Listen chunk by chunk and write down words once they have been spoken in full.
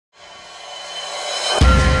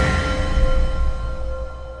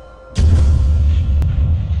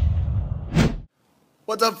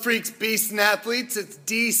What's up, freaks, beasts, and athletes? It's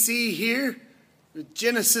DC here with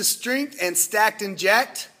Genesis Strength and Stacked and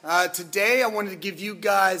Jacked. Today I wanted to give you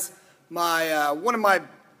guys my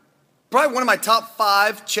probably one of my top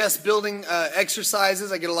 5 chest building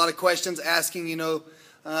exercises. I get a lot of questions asking,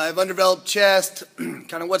 I've underdeveloped chest,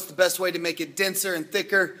 kind of what's the best way to make it denser and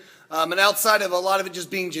thicker. And outside of a lot of it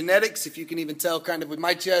just being genetics, if you can even tell kind of with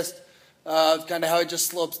my chest, kind of how it just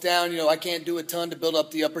slopes down. I can't do a ton to build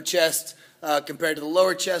up the upper chest compared to the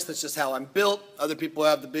lower chest. That's just how I'm built. Other people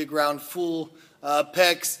have the big round full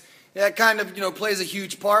pecs. Yeah, it kind of plays a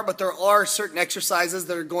huge part, but there are certain exercises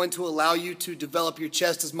that are going to allow you to develop your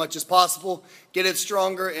chest as much as possible, get it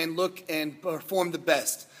stronger, and look and perform the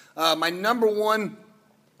best. My number one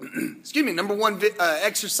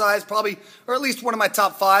exercise, probably, or at least one of my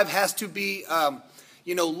top 5, has to be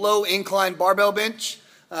low incline barbell bench.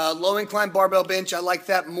 Low incline barbell bench, I like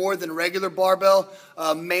that more than regular barbell,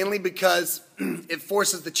 mainly because it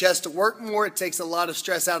forces the chest to work more. It takes a lot of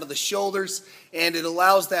stress out of the shoulders, and it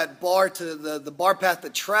allows that bar to the bar path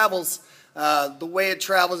that travels. The way it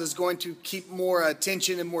travels is going to keep more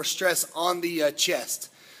tension and more stress on the chest.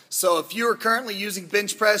 So if you are currently using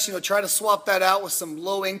bench press, try to swap that out with some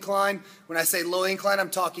low incline. When I say low incline, I'm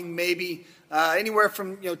talking maybe anywhere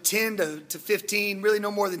from 10 to 15, really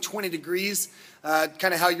no more than 20 degrees,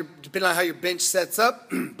 kind of depending on how your bench sets up.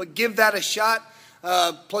 But give that a shot.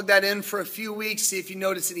 Plug that in for a few weeks, see if you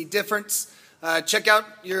notice any difference. Check out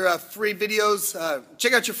your free videos.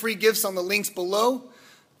 Check out your free gifts on the links below.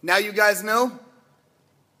 Now you guys know,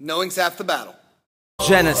 knowing's half the battle.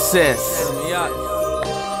 Genesis.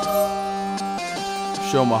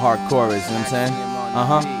 Show my hardcore is, you know what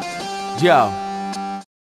I'm saying? Yo.